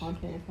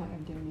Okay, it's not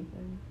gonna do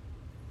anything.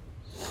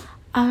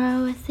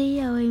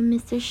 R-O-S-E-O,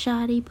 Mr.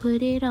 Shoddy,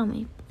 put it on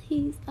me.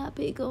 Please stop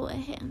it, go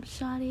ham.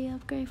 Shoddy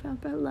upgrade from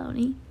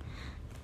bologna.